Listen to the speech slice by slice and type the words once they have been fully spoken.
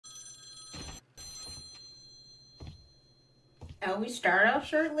Oh, we start off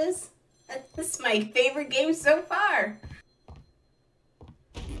shirtless? This is my favorite game so far.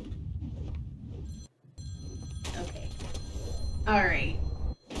 Okay. Alright.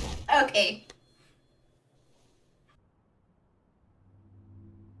 Okay.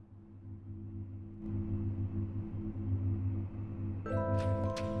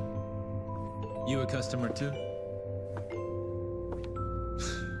 You a customer too?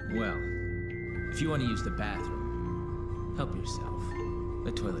 Well, if you want to use the bathroom, help yourself.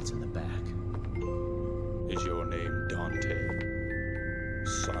 The toilet's in the back. Is your name Dante,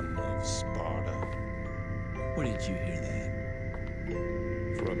 son of Sparta? Where did you hear that?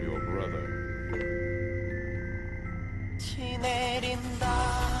 From your brother.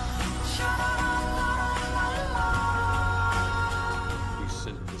 We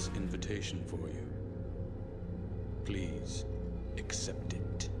sent this invitation for you. Please, accept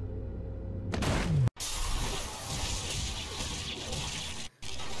it.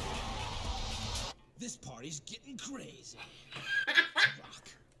 This party's getting crazy.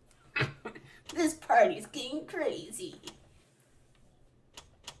 This party's getting crazy.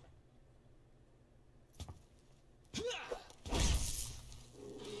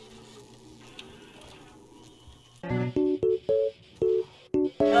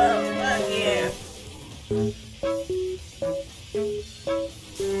 Oh, fuck yeah.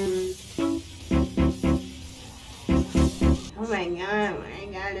 Oh my god, I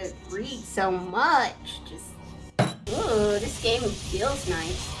gotta read so much. Just, ooh, this game feels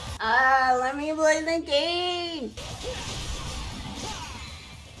nice. Let me play the game.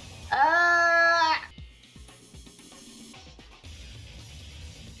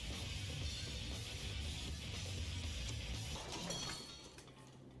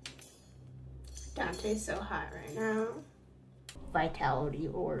 Dante's so hot right now. Vitality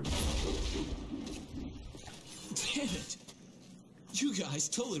orb. Damn it! You guys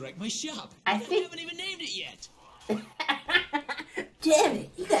totally wrecked my shop. I haven't even named it yet. Damn it!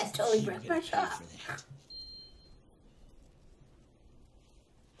 You guys totally wrecked my shop.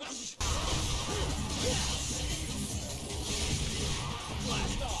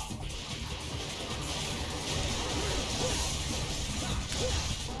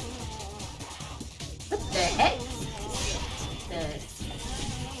 What the heck?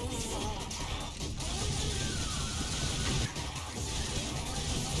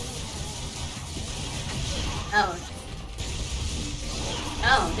 Oh.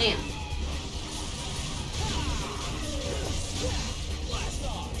 Oh, damn.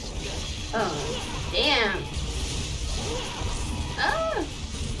 Oh, damn. Oh.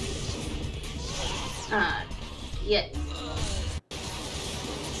 Ah, yeah.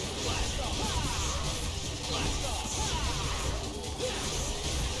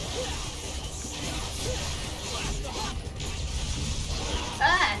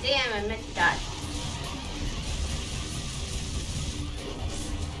 Ah, damn, I meant to dodge.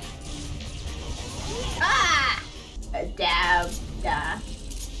 Ah! A dab, da.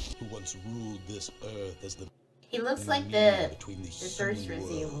 Who once ruled this earth as the... He looks like the between the first human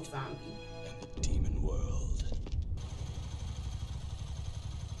Resident world zombie. and the demon world.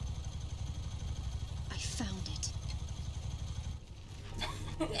 I found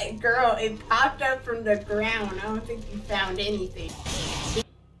it. Girl, it popped up from the ground. I don't think you found anything.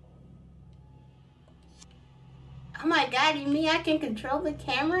 Oh my god, you mean I can control the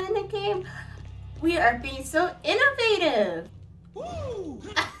camera in the game? We are being so innovative. Woo!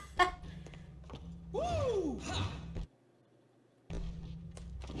 Woo!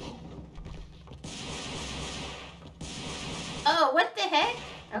 Oh, what the heck?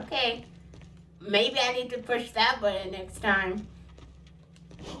 Okay. Maybe I need to push that button next time.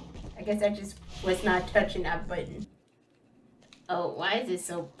 I guess I just was not touching that button. Oh, why is it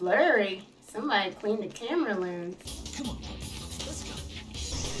so blurry? Somebody clean the camera lens. Come on, let's go.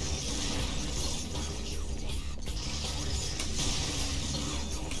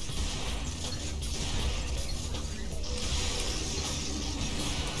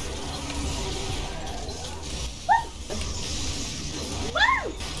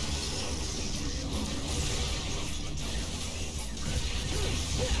 Woo!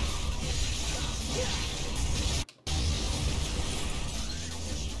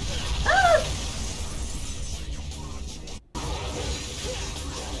 Ah!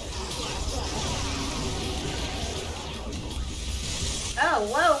 Oh,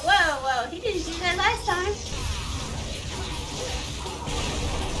 whoa, whoa, whoa. He didn't do that last time.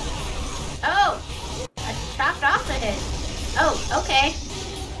 Oh, I chopped off the head. Oh, okay.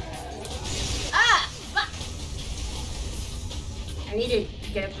 Ah, fuck. I need to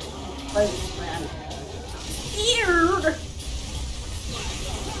get a close. Scared.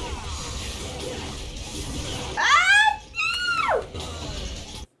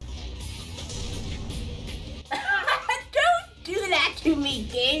 to me,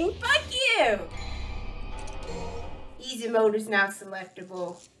 gang. Fuck you. Easy mode is now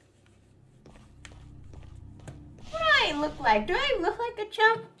selectable. What do I look like? Do I look like a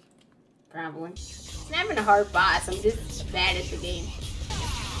chump? Probably. It's not even a hard boss. I'm just bad at the game.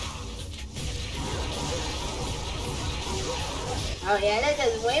 Oh yeah, that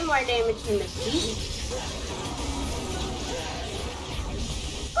does way more damage than the beat.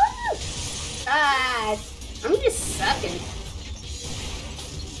 Woo! Ah, I'm just sucking.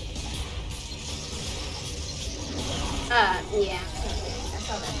 Yeah. That's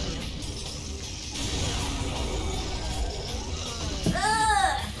all that is.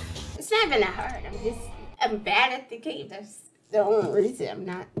 It's not even that hard. I'm bad at the game. That's the only reason I'm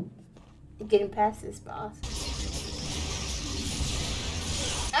not getting past this boss.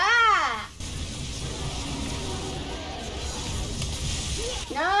 Ah!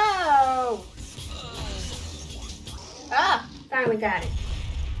 No! Ah! Finally got it.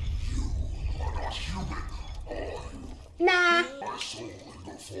 Nah.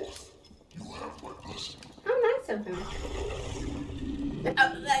 Oh, nice of him.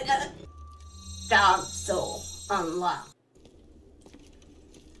 Dog soul unlocked.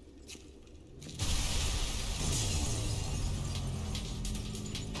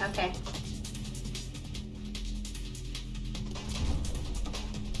 Okay.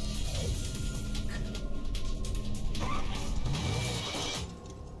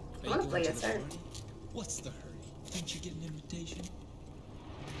 I want to play a sir. What's the hurry? Didn't you get an invitation?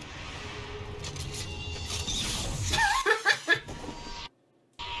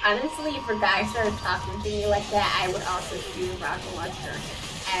 Honestly, if a guy started talking to me like that, I would also shoot a rocket launcher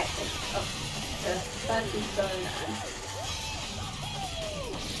at the fuck is going on.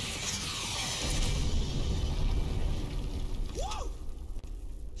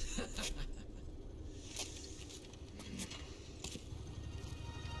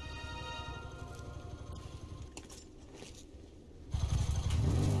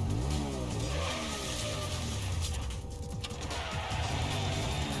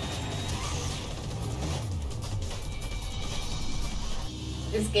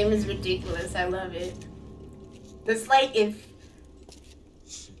 This game is ridiculous. I love it. It's like if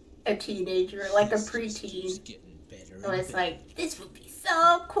a teenager, like a preteen, was like, this would be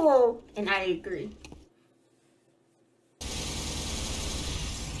so cool. And I agree.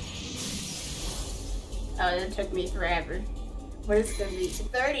 Oh, that took me forever. What is it gonna be?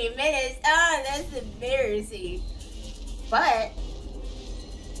 30 minutes? Oh, that's embarrassing. But,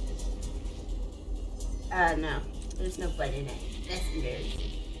 no. There's no butt in it. That's embarrassing.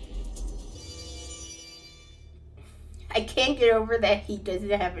 I can't get over that he doesn't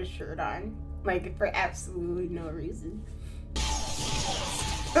have a shirt on. Like, for absolutely no reason.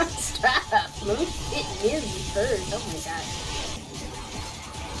 Stop! Let me sit near you first. Oh my god.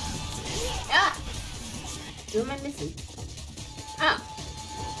 Ah! Who am I missing? Oh.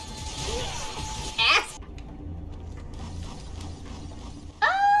 Ass!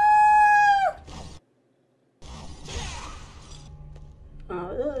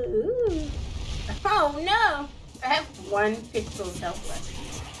 Oh no! I have 1 pixel of health left.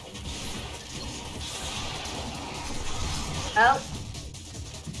 Oh.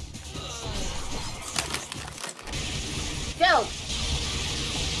 Go!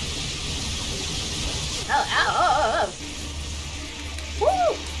 Oh, ow, oh. Woo!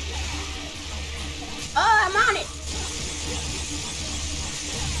 Oh, I'm on it!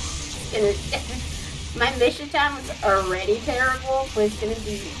 My mission time was already terrible, but it's gonna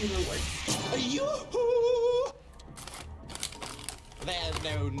be even worse. Yoo-hoo! There's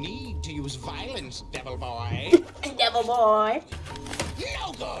no need to use violence, devil boy. Devil boy.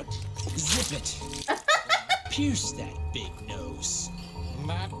 No good. Zip it. Pierce that big nose.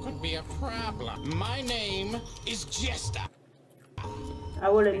 That could be a problem. My name is Jester. I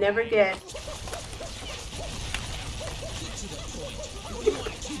would have never guessed. Get to the point. You want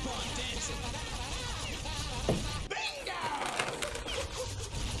to keep on dancing.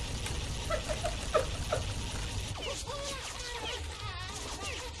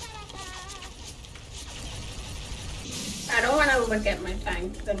 I don't want to look at my time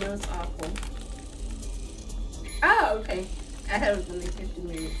because I know it's awful. Oh, okay. I thought it was only 50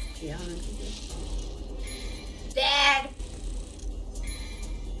 minutes, to be honest with you. Dad!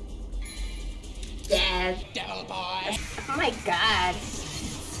 Dad. Devil boy. Oh my god.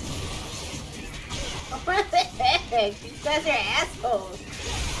 What the heck? These guys are assholes.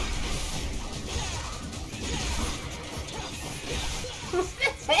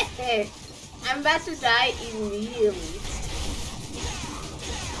 What the heck? I'm about to die immediately.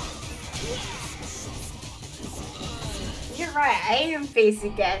 You're Alright, I am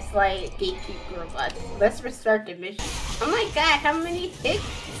facing Gaslight Gatekeep robots. Let's restart the mission. Oh my god, how many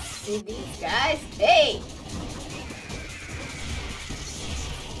hits did these guys take?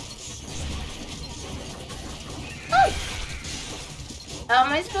 Oh!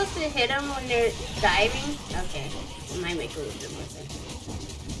 Am I supposed to hit them when they're diving? Okay, it might make a little bit more sense.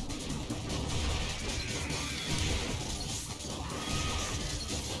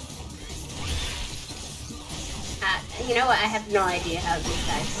 You know what? I have no idea how this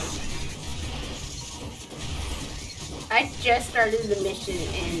guys work. I just started the mission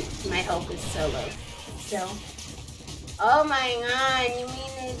and my health is so low. So, oh my god! You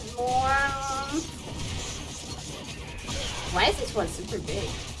mean there's more? Why is this one super big?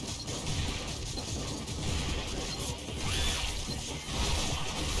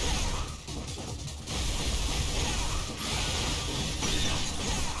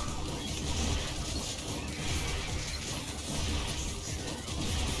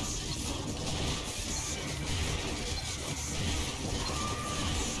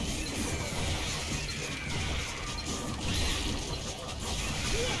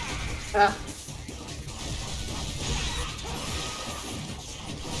 Ugh.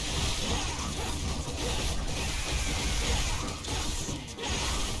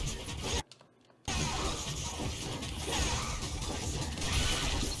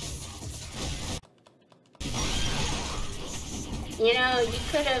 You know, you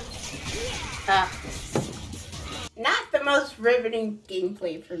could have, not the most riveting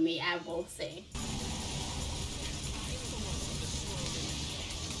gameplay for me, I will say.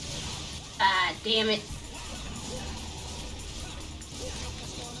 Ah, damn it.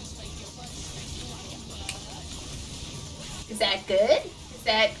 Is that good? Is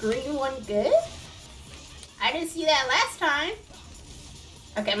that green one good? I didn't see that last time.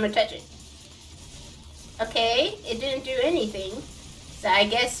 Okay, I'm gonna touch it. Okay, it didn't do anything. So I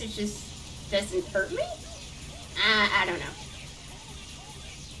guess it just doesn't hurt me? I don't know.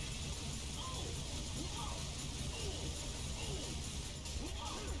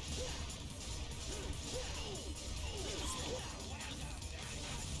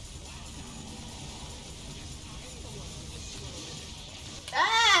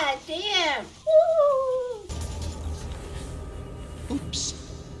 Ah, damn! Woo! Oops.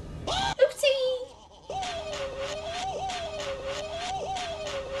 Oopsie!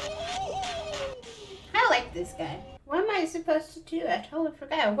 I like this guy. What am I supposed to do? I totally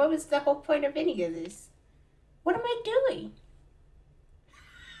forgot. What was the whole point of any of this? What am I doing?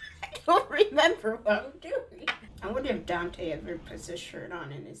 I don't remember what I'm doing. I wonder if Dante ever puts a shirt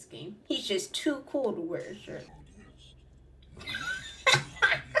on in this game. He's just too cool to wear a shirt.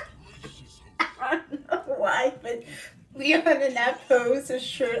 I don't know why, but Leon in that pose is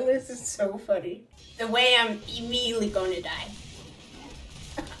shirtless is so funny. The way I'm immediately going to die.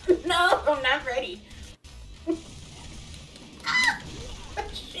 No, I'm not ready. Ah!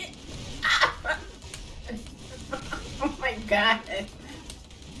 Shit. Ah! Oh my god.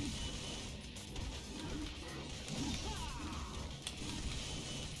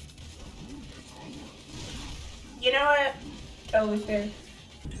 You know what? Totally fair.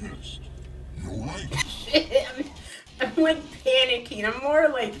 Shit, I'm like panicking. I'm more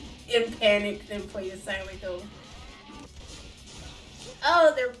like in panic than playing Silent Hill.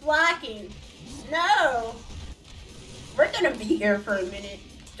 Oh, they're blocking. No. We're gonna be here for a minute.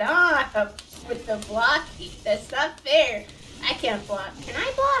 Stop with the blocking. That's not fair. I can't block. Can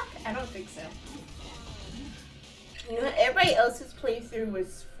I block? I don't think so. You know, everybody else's playthrough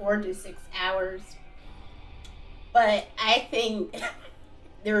was 4 to 6 hours. But I think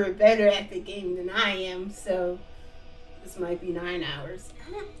they were better at the game than I am, so this might be 9 hours.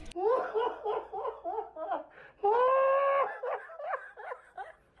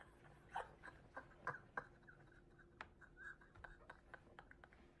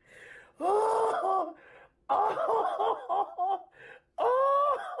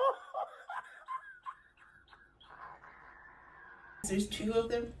 There's 2 of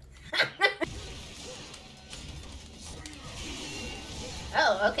them.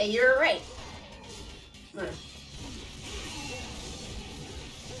 Oh, okay, you're right.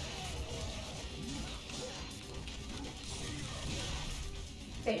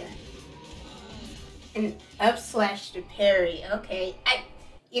 There. And up slash to parry. Okay.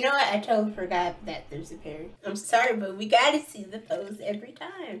 You know what? I totally forgot that there's a parry. I'm sorry, but we gotta see the pose every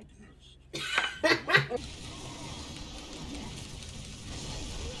time.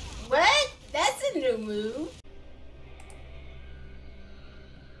 What? That's a new move.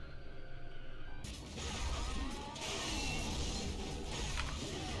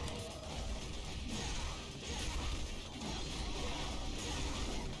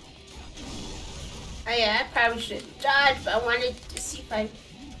 Oh yeah, I probably should dodge, but I wanted to see if I...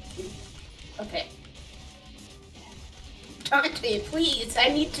 Okay. Dante, please, I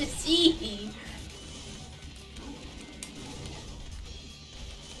need to see.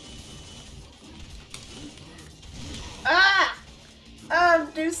 Ah! Oh,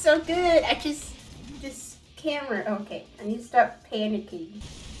 I'm doing so good. This camera. Okay, I need to stop panicking.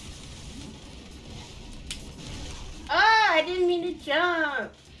 Ah, I didn't mean to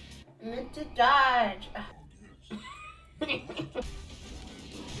jump. I meant to dodge.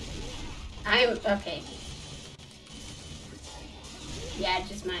 I'm okay. Yeah, I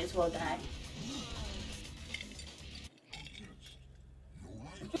just might as well die.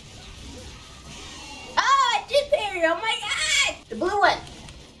 Oh, I did parry! Oh my god! The blue one!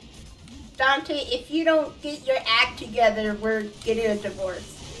 Dante, if you don't get your act together, we're getting a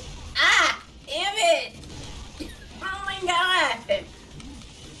divorce. Ah! Damn it! Oh my god!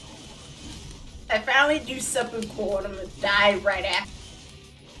 I finally do something cool and I'm gonna die right after.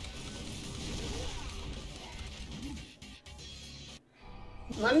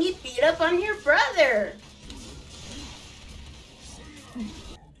 Let me beat up on your brother!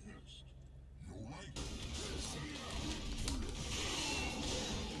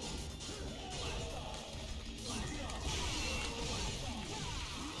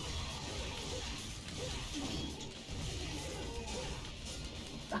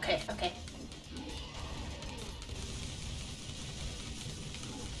 Okay, okay.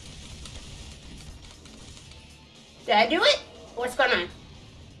 Did I do it? What's going on?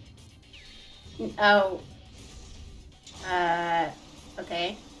 Oh.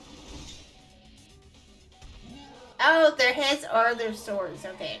 Okay. Oh, their heads are their swords.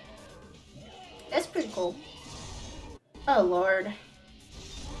 Okay. That's pretty cool. Oh, Lord.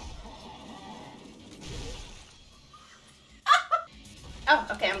 Oh,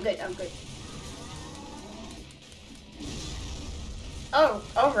 okay, I'm good, I'm good. Oh,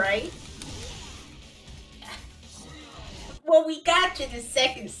 alright. Well, we got to the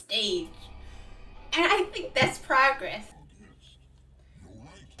second stage. And I think that's progress.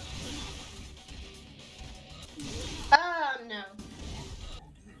 Oh, no.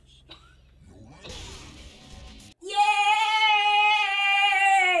 Yay!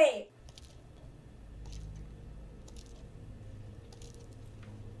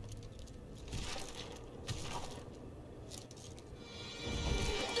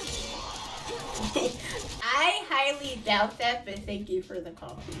 I highly doubt that, but thank you for the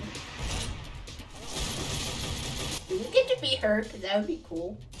compliment. Do we get to be her? Because that would be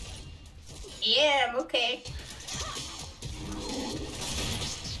cool. Yeah, I'm okay.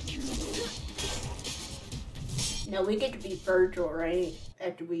 No, we get to be Vergil, right?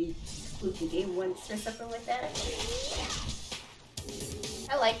 After we split the game once or something like that.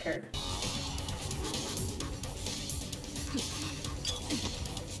 I like her.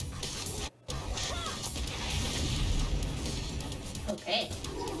 Okay.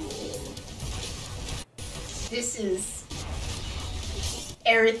 This is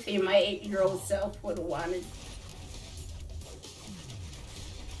everything my 8-year-old self would have wanted.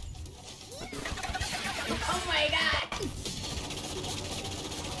 Oh my god!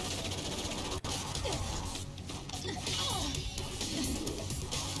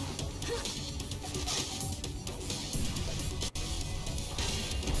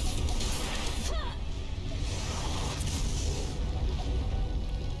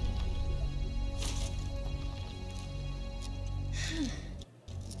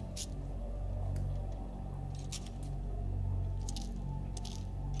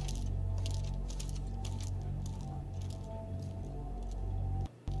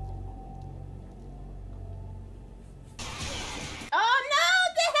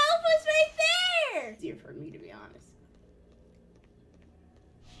 For me, to be honest.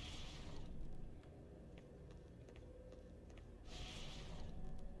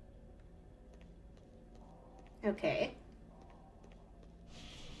 Okay.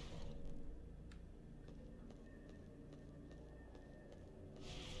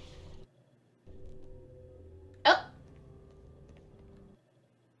 Oh.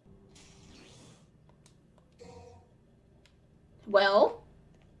 Well.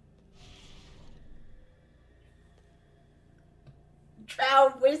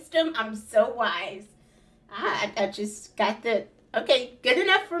 Trial wisdom, I'm so wise. I just got the... Okay, good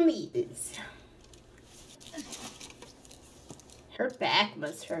enough for me. Her back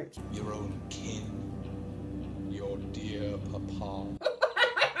must hurt. Your own kin. Your dear papa.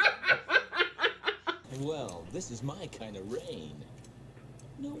 Well, this is my kind of rain.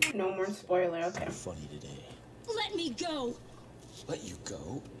 No more spoiler, okay. Funny today. Let me go! Let you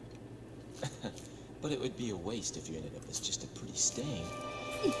go? But it would be a waste if you ended up as just a pretty stain.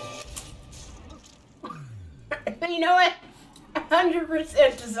 You know what?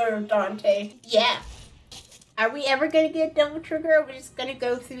 100% deserved, Dante. Yeah. Are we ever gonna get Double Trigger, or are we just gonna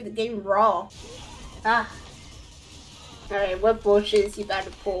go through the game raw? Ah. Alright, what bullshit is you about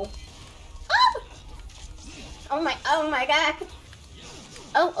to pull? Oh! Oh my god.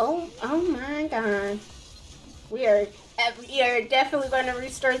 Oh my god. We are definitely gonna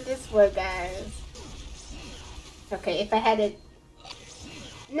restart this one, guys. Okay, if I had it.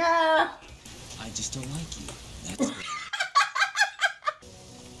 No! I just don't like you. That's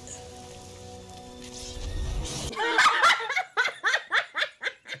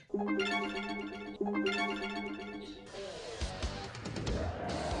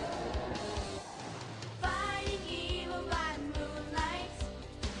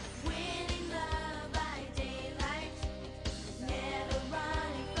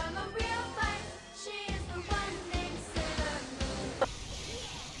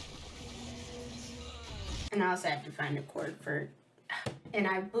And I also have to find a cord for. And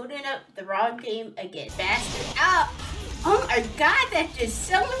I booted up the wrong game again. Bastard. Oh my god, that did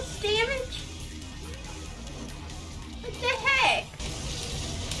so much damage. What the heck?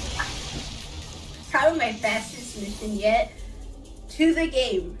 Probably my fastest mission yet. To the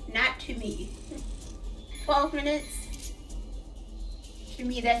game, not to me. 12 minutes. To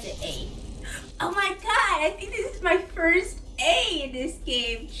me, that's an A. Oh my god, I think this is my first A in this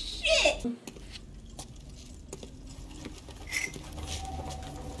game. Shit.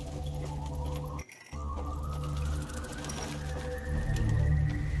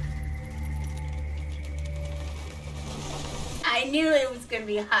 I knew it was gonna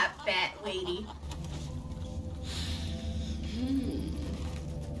be a hot, fat lady.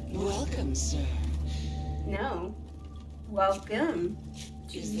 Welcome, sir. No. Welcome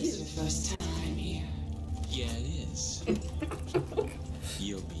to Is you. this your first time here? Yeah, it is.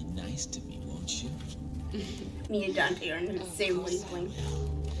 You'll be nice to me, won't you? Me and Dante are in the same wavelength.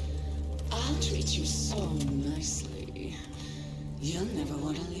 I'll treat you so nicely. You'll never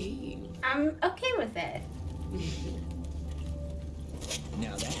want to leave. I'm okay with that.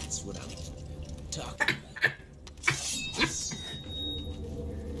 Now that's what I'm talking about.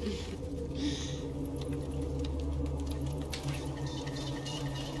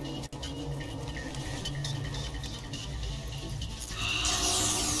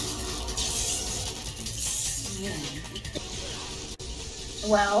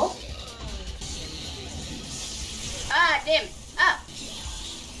 Well. Ah, damn it.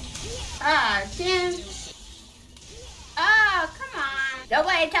 Damn. Oh, come on.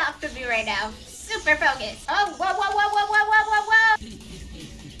 Nobody talk to me right now. Super focused. Oh, whoa, whoa, whoa, whoa, whoa, whoa, whoa, whoa.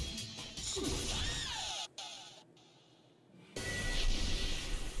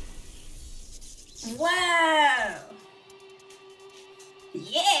 Whoa.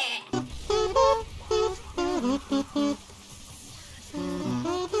 Yeah.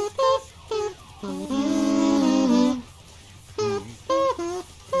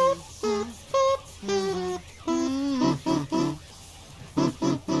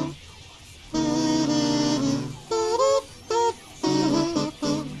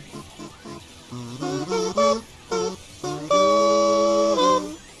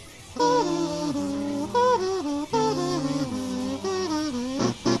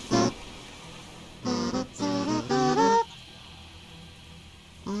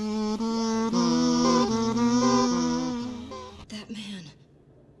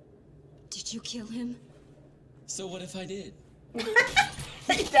 Did you kill him? So what if I did?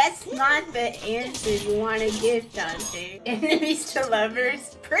 That's not the answer you want to give, Dante. Enemies to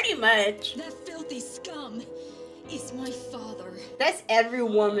lovers? Pretty much. That filthy scum is my father. That's every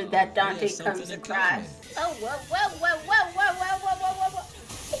woman that Dante comes across. Oh, whoa, whoa, whoa, whoa, whoa, whoa, whoa, whoa, whoa, whoa.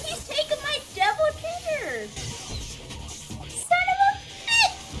 He's taking my double trigger. Son of a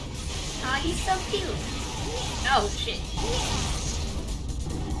bitch. Oh, he's so cute. Oh, shit.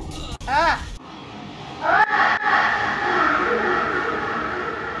 Ah.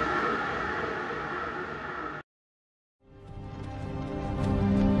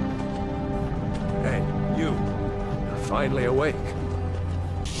 Hey, you. You're finally awake.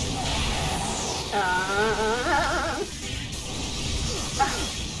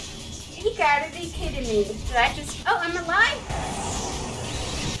 You gotta be kidding me. Did I just... Oh, I'm alive?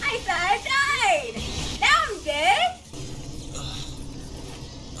 I thought I died. Now I'm dead.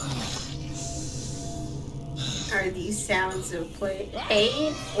 Are these sounds of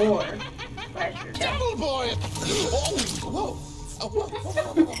pain or pleasure? Devil boy! Oh, whoa. Oh, whoa,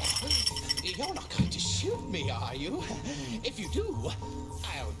 whoa, whoa. You're not going to shoot me, are you? If you do,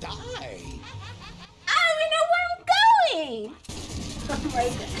 I'll die. doing? Oh my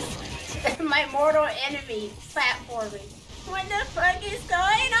god. My mortal enemy platforming. What the fuck is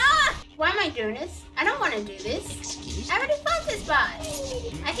going on? Why am I doing this? I don't want to do this. I already fought this boss.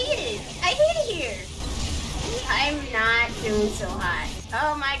 I hate it. I hate it here. I'm not doing so hot.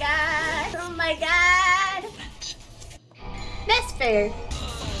 Oh my god. Oh my god. That's fair.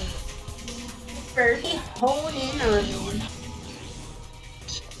 Vergil, hold in on me.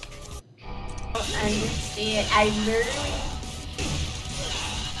 I understand. I literally...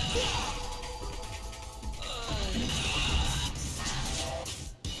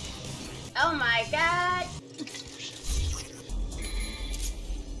 Oh my god.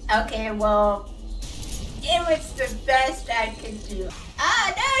 Okay, well, it was the best I could do.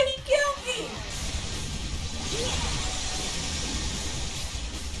 Ah, no, he killed me.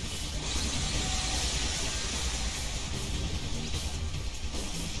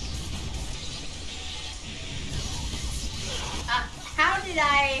 How did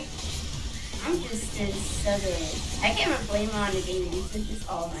I'm just in southern. I can't even blame it on the game. It's just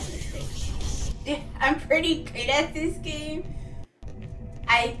all my mistakes. Dude, I'm pretty good at this game.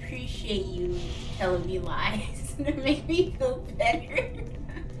 I appreciate you telling me lies to make me feel better.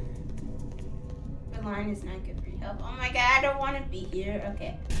 The line is not good for your health. Oh my god, I don't want to be here.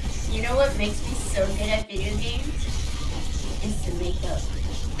 Okay. You know what makes me so good at video games? Is the makeup.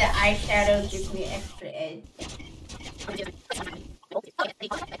 The eyeshadow gives me extra edge.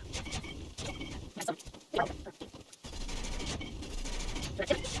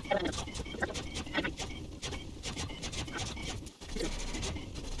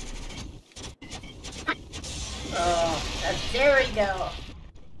 Oh, there we go.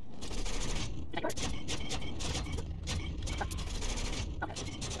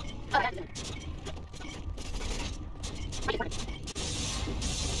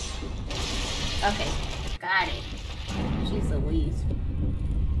 Okay, got it. She's Louise.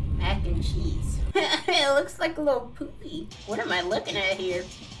 Mac and cheese. It looks like a little poopy. What am I looking at here?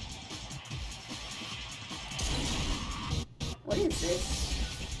 What is this?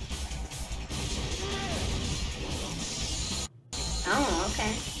 Oh,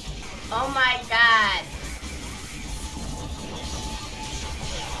 okay. Oh my god.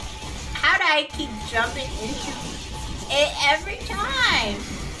 How do I keep jumping into it every time?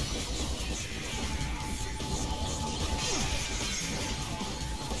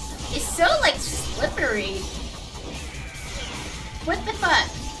 It's so like slippery. What the fuck?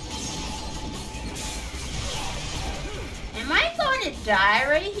 Am I going to die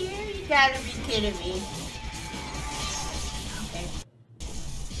right here? You gotta be kidding me. Okay.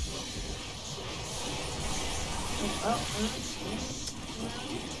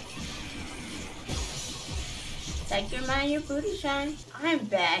 Take your mind, your booty shine. I'm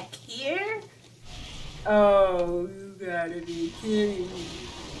back here. Oh, you gotta be kidding me.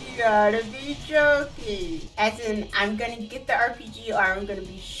 You gotta be joking. As in, I'm gonna get the RPG or I'm gonna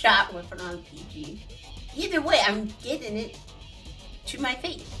be shot with an RPG. Either way, I'm getting it to my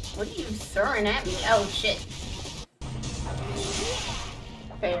face. What are you throwing at me? Oh, shit.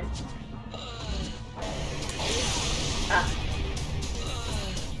 Fair.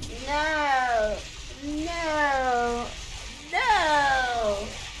 No. No. No.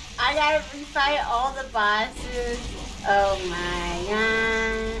 I gotta refight all the bosses. Oh my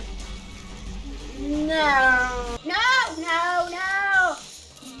god. No. No, no, no.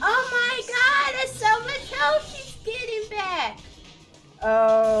 Oh my god, that's so much health she's getting back.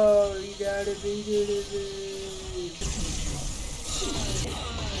 Oh, you gotta be kidding me.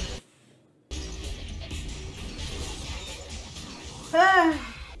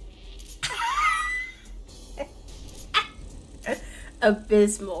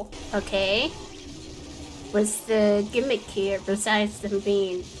 Abysmal. Okay. What's the gimmick here besides them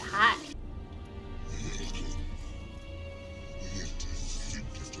being hot?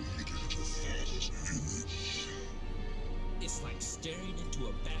 It's like staring into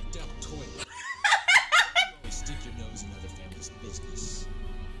a backed up toilet. You always stick your nose in other families' business.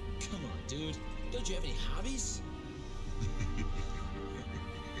 Come on, dude. Don't you have any hobbies?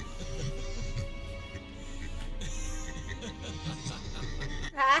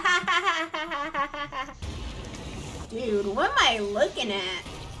 Dude, what am I looking at?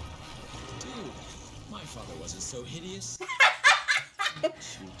 Dude, my father wasn't so hideous.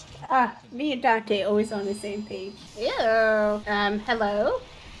 Me and Dante always on the same page. Ew. Hello?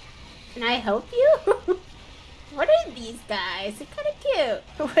 Can I help you? What are these guys? They're kind of cute.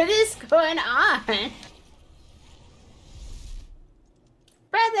 What is going on?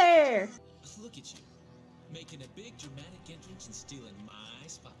 Brother! Look at you, making a big dramatic entrance and stealing my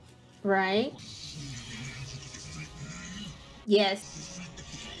spotlight. Right? Yes.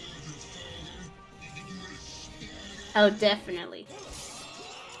 Oh, definitely.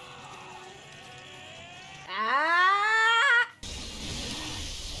 Ah!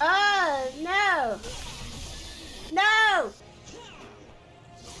 Oh, no! No!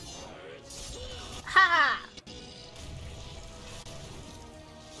 Ha!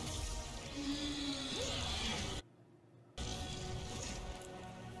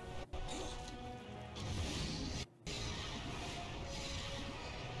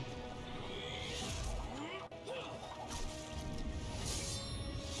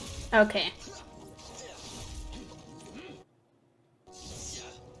 Okay.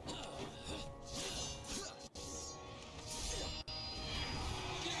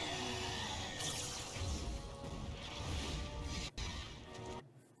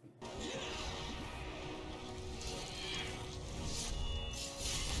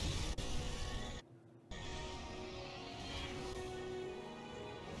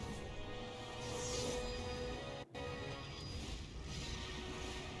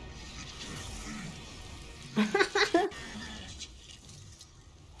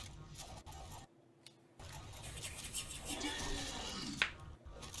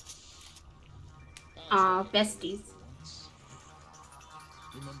 Aw, besties.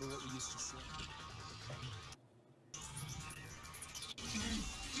 Remember what we used to say?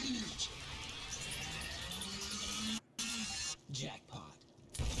 Jackpot.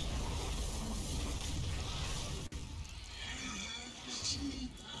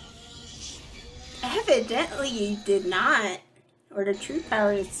 Evidently you did not. Or the true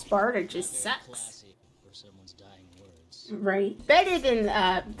power of Sparta just sucks. Classy for someone's dying words. Right. Better than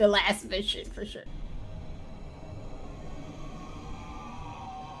the last mission, for sure.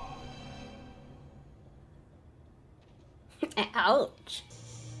 Ouch.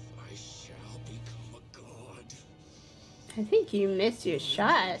 I shall become a god. I think you missed your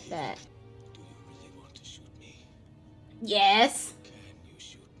shot at that. Do you really want to shoot me? Yes. Can you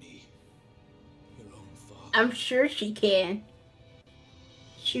shoot me? Your own father? I'm sure she can.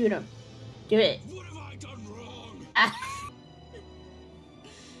 Shoot him. Do it. What have I done wrong?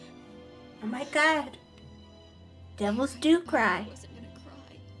 Oh my god. Devils do cry. I wasn't gonna cry.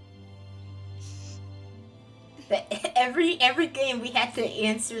 But every game we had to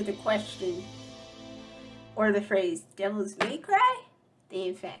answer the question or the phrase devils may cry. They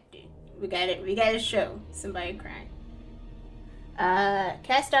in fact do. We gotta show somebody crying.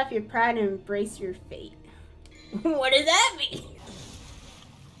 Cast off your pride and embrace your fate. What does that mean?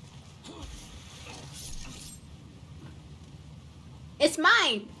 It's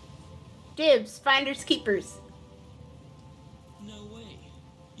mine. Dibs, finders keepers. No way.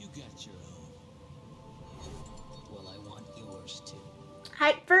 You got your own. Well, I want yours too.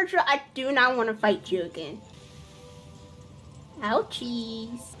 Hi, Vergil, I do not want to fight you again.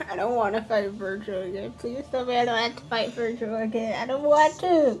 Ouchies. I don't want to fight Vergil again. Please tell me I don't have to fight Vergil again. I don't want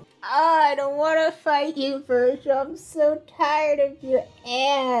to. Oh, I don't want to fight you, Vergil. I'm so tired of your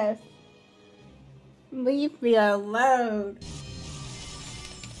ass. Leave me alone.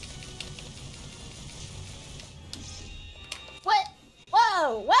 What?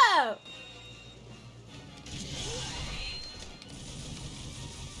 Whoa, whoa!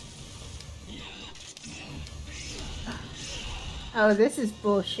 Oh, this is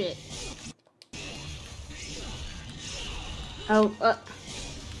bullshit. Oh,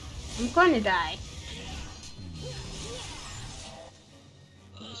 I'm going to die.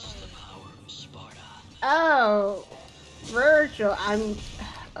 This is the power of Sparta. Oh, Vergil, I'm...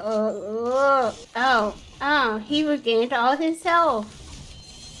 Oh, he regained all his health.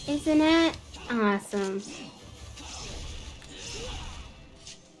 Isn't that awesome?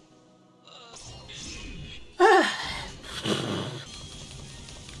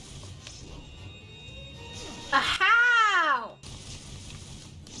 How?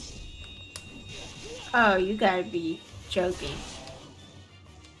 Oh, you gotta be joking.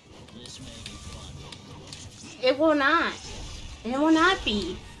 This may be fun. It will not. It will not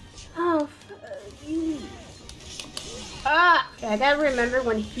be. Oh, you. Ah! I gotta remember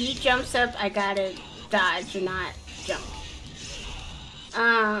when he jumps up, I gotta dodge and not jump.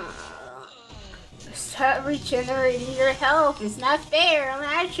 Start regenerating your health. It's not fair.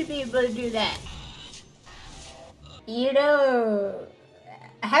 I should be able to do that. You know,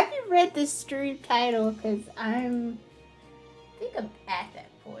 have you read the stream title? Because I think I'm at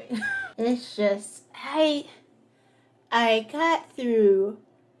that point. It's just, I got through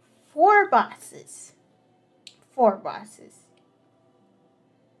 4 bosses. 4 bosses.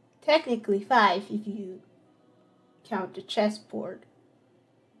 Technically 5 if you count the chessboard.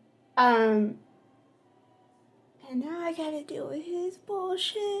 And And now I gotta deal with his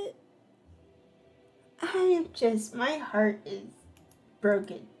bullshit. My heart is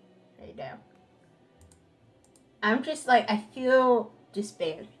broken right now. I'm just like, I feel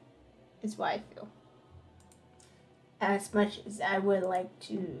despair, is why I feel. As much as I would like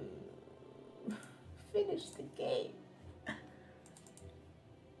to finish the game.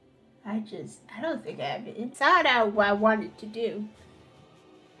 I don't think I have it. It's not out what I wanted to do.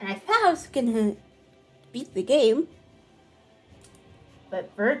 And I thought I was gonna beat the game.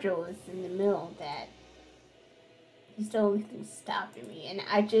 But Vergil is in the middle of that. He's the only thing stopping me. And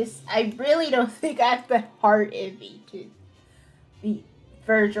I really don't think I have the heart in me to beat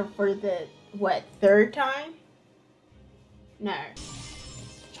Vergil for the, third time? No.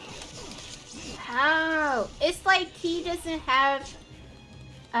 How? It's like he doesn't have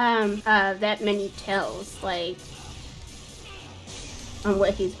that many tells, like, on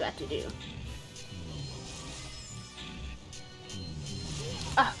what he's about to do.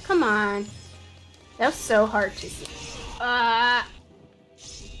 Oh, come on. That was so hard to see. Oh,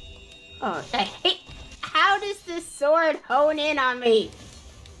 I hate, how does this sword hone in on me?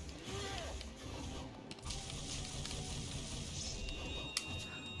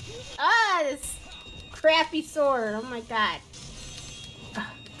 This crappy sword, oh my god.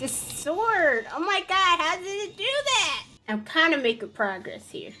 This sword, oh my god, how did it do that? I'm kind of making progress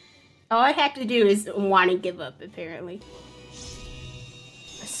here. All I have to do is want to give up, apparently.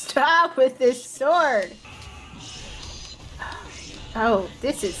 Stop with this sword. Oh,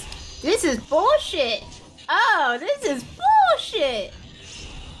 this is bullshit. Oh, this is bullshit.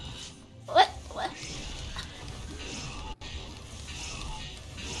 What?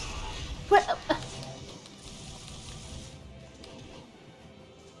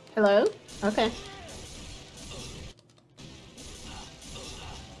 Hello? Okay.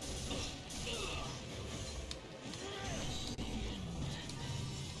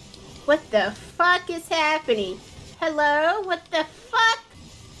 What the fuck is happening? Hello? What the fuck?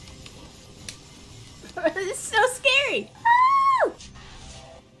 This is so scary. Woo!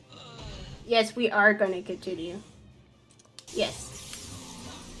 Yes, we are going to continue. Yes.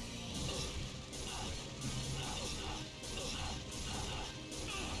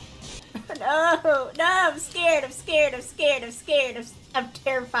 No, I'm scared, I'm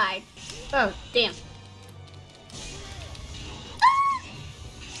terrified. Oh, damn.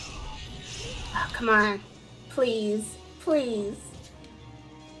 Oh, come on. Please.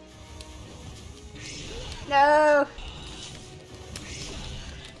 No.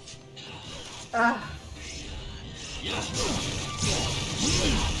 Ugh.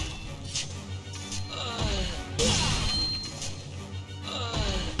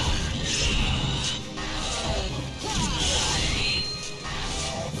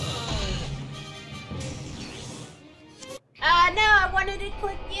 No, I wanted to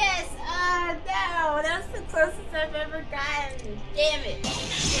click yes. No, that was the closest I've ever gotten. Damn it.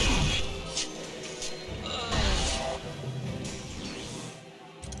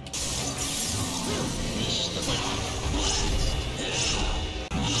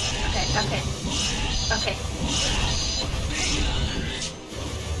 Okay.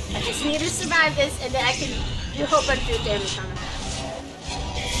 I just need to survive this, and then I can do a whole bunch of damage on him.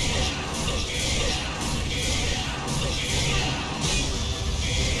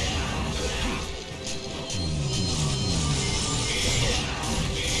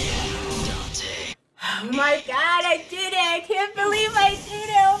 Oh my god, I did it! I can't believe I did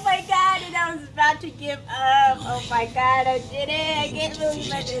it! Oh my god, and I was about to give up. Oh my god, I did it! I can't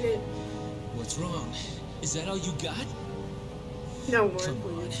believe I did it. What's wrong? Is that all you got? No more, Come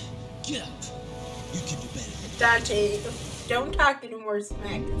please. on. Get up. You can do better. Dante, don't talk any more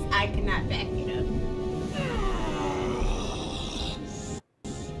smack, because I cannot back it up.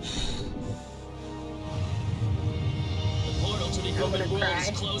 The portal to the human world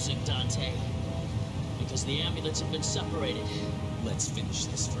is closing, Dante. Because the amulets have been separated. Let's finish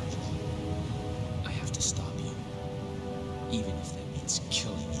this, Vergil. I have to stop you. Even if that means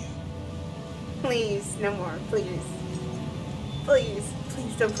killing you. Please, no more, please. Please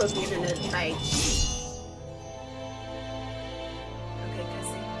don't put me in another fight. Okay,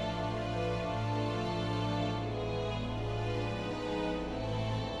 cousin.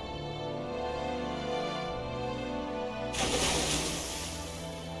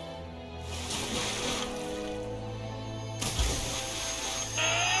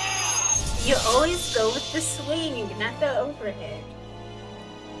 You always go with the swing, not the overhead.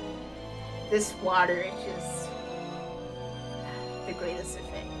 This water is just the greatest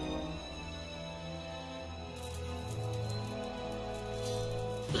effect.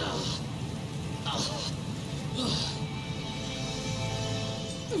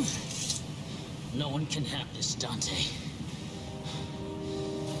 No one can have this, Dante.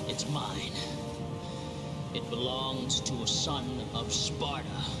 It's mine. It belongs to a son of Sparta.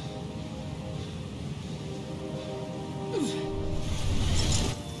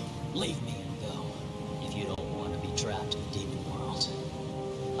 Leave me and go if you don't want to be trapped in the demon world.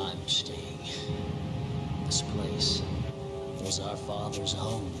 I'm staying. This place was our father's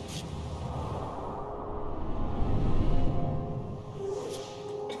home.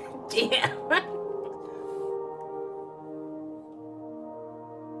 Damn.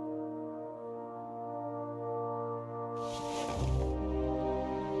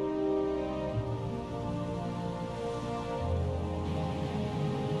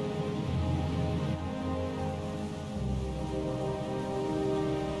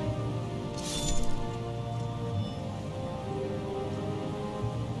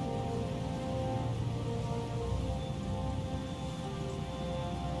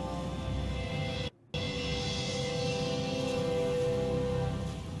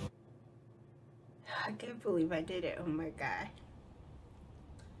 I can't believe I did it. Oh my god.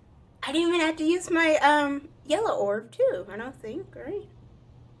 I didn't even have to use my yellow orb too, I don't think, right?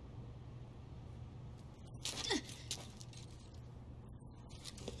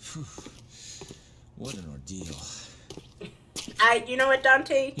 What an ordeal. You know what,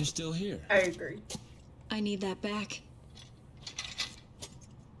 Dante? You're still here. I agree. I need that back.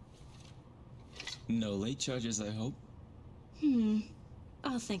 No late charges, I hope.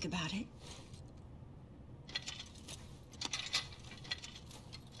 I'll think about it.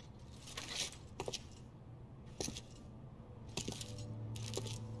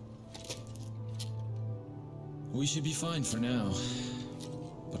 We should be fine for now,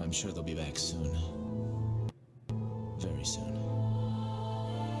 but I'm sure they'll be back soon. Very soon.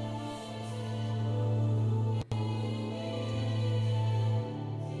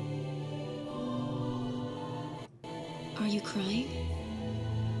 Are you crying?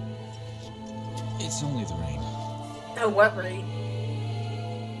 It's only the rain. Oh, what rain?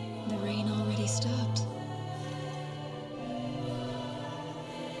 The rain already stopped.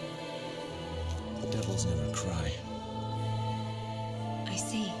 Devils never cry. I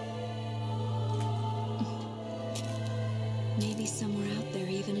see. Maybe somewhere out there,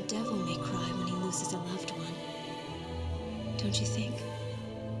 even a devil may cry when he loses a loved one. Don't you think?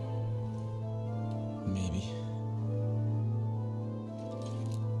 Maybe.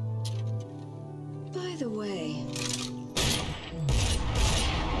 By the way...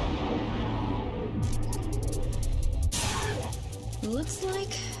 looks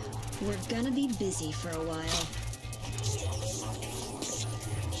like we're gonna be busy for a while.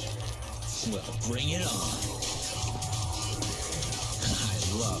 Well, bring it on. I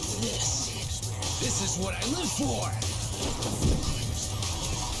love this. This is what I live for!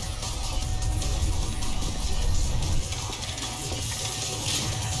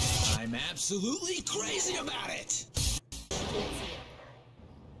 I'm absolutely crazy about it!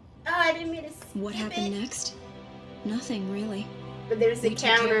 Oh, I didn't mean to skip What happened it. next? Nothing, really. But there's the We took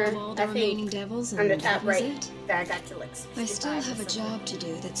care counter, of all the I remaining think, devils, on the and top that was right it? that I got to like I still 65 have or a something. job to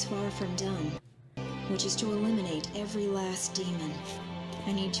do that's far from done, which is to eliminate every last demon.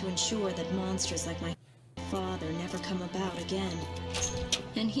 I need to ensure that monsters like my father never come about again.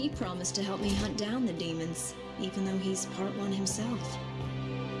 And he promised to help me hunt down the demons, even though he's part one himself.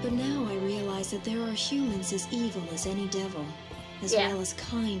 But now I realize that there are humans as evil as any devil, as well as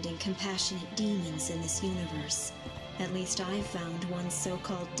kind and compassionate demons in this universe. At least I've found one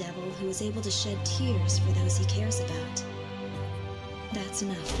so-called devil who is able to shed tears for those he cares about. That's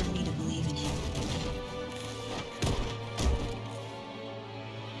enough for me to believe in him.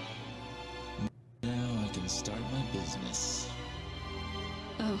 Now I can start my business.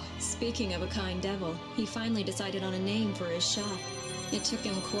 Oh, speaking of a kind devil, he finally decided on a name for his shop. It took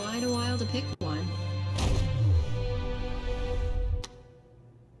him quite a while to pick one.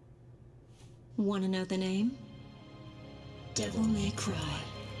 Want to know the name? Devil May Cry.